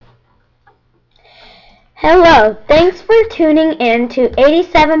Hello, thanks for tuning in to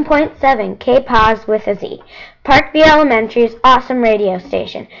 87.7 KPAWZ with a Z, Parkview Elementary's awesome radio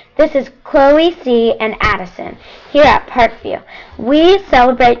station. This is Chloe C. and Addison here at Parkview. We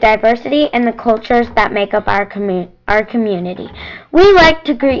celebrate diversity and the cultures that make up our community. We like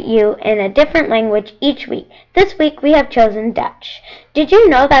to greet you in a different language each week. This week we have chosen Dutch. Did you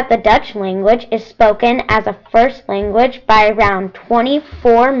know that the Dutch language is spoken as a first language by around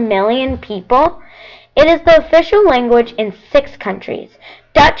 24 million people? It is the official language in 6 countries.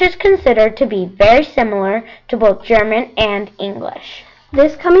 Dutch is considered to be very similar to both German and English.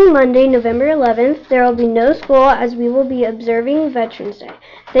 This coming Monday, November 11th, there will be no school as we will be observing Veterans Day.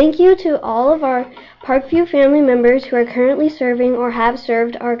 Thank you to all of our Parkview family members who are currently serving or have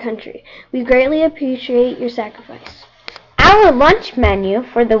served our country. We greatly appreciate your sacrifice. Our lunch menu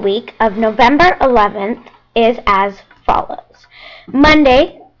for the week of November 11th is as follows.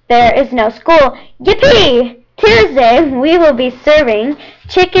 Monday, there is no school. Yippee! Tuesday, we will be serving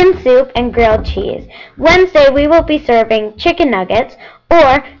chicken soup and grilled cheese. Wednesday, we will be serving chicken nuggets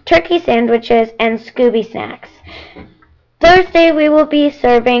or turkey sandwiches and Scooby snacks. Thursday, we will be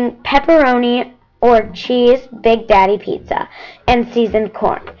serving pepperoni or cheese Big Daddy pizza and seasoned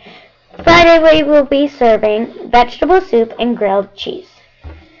corn. Friday, we will be serving vegetable soup and grilled cheese.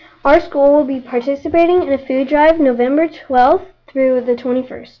 Our school will be participating in a food drive November 12th through the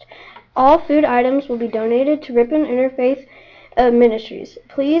 21st. All food items will be donated to Ripon Interfaith Ministries.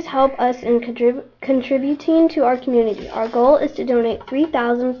 Please help us in contributing to our community. Our goal is to donate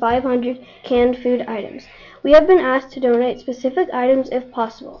 3,500 canned food items. We have been asked to donate specific items if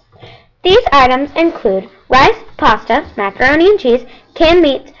possible. These items include rice, pasta, macaroni and cheese, canned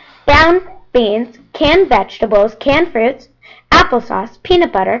meats, brown beans, canned vegetables, canned fruits, applesauce,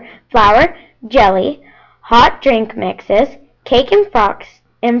 peanut butter, flour, jelly, hot drink mixes, cake and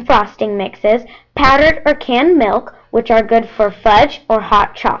frosting mixes, powdered or canned milk, which are good for fudge or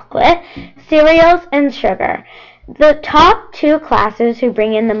hot chocolate, cereals, and sugar. The top 2 classes who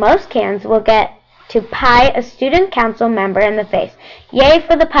bring in the most cans will get to pie a student council member in the face. Yay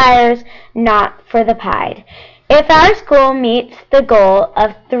for the piers, not for the pied. If our school meets the goal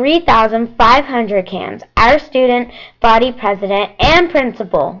of 3,500 cans, our student body president and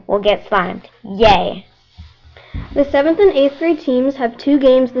principal will get slimed. Yay! The 7th and 8th grade teams have 2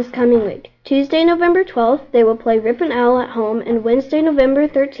 games this coming week. Tuesday, November 12th, they will play Ripon Owl at home, and Wednesday, November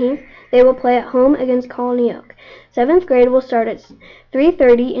 13th, they will play at home against Colony Oak. 7th grade will start at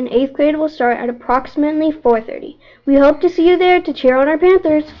 3:30, and 8th grade will start at approximately 4:30. We hope to see you there to cheer on our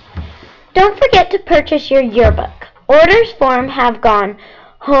Panthers. Don't forget to purchase your yearbook. Orders form have gone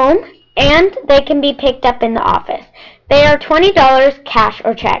home, and they can be picked up in the office. They are $20 cash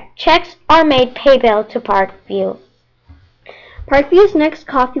or check. Checks are made payable to Parkview. Parkview's next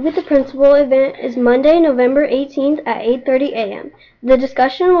Coffee with the Principal event is Monday, November 18th at 8:30 a.m. The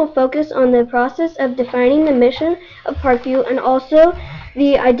discussion will focus on the process of defining the mission of Parkview and also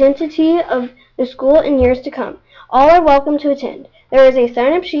the identity of the school in years to come. All are welcome to attend. There is a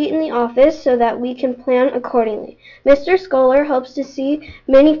sign-up sheet in the office so that we can plan accordingly. Mr. Scholar hopes to see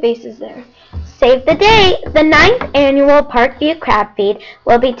many faces there. Save the date! The 9th annual Parkview Crab Feed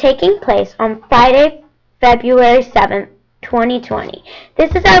will be taking place on Friday, February 7th, 2020.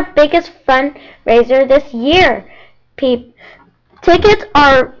 This is our biggest fundraiser this year. Tickets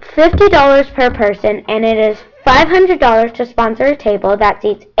are $50 per person, and it is $500 to sponsor a table that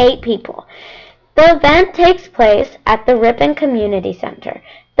seats 8 people. The event takes place at the Ripon Community Center.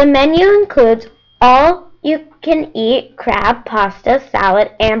 The menu includes all-you-can-eat crab, pasta,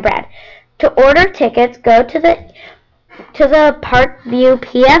 salad, and bread. To order tickets, go to the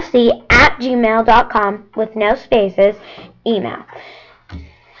parkviewpfc@gmail.com with no spaces, email.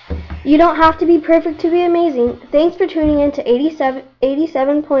 You don't have to be perfect to be amazing. Thanks for tuning in to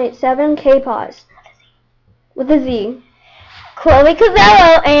 87.7 KPAWZ with a Z. Chloe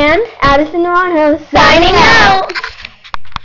Cavello and Addison Naranjo signing out.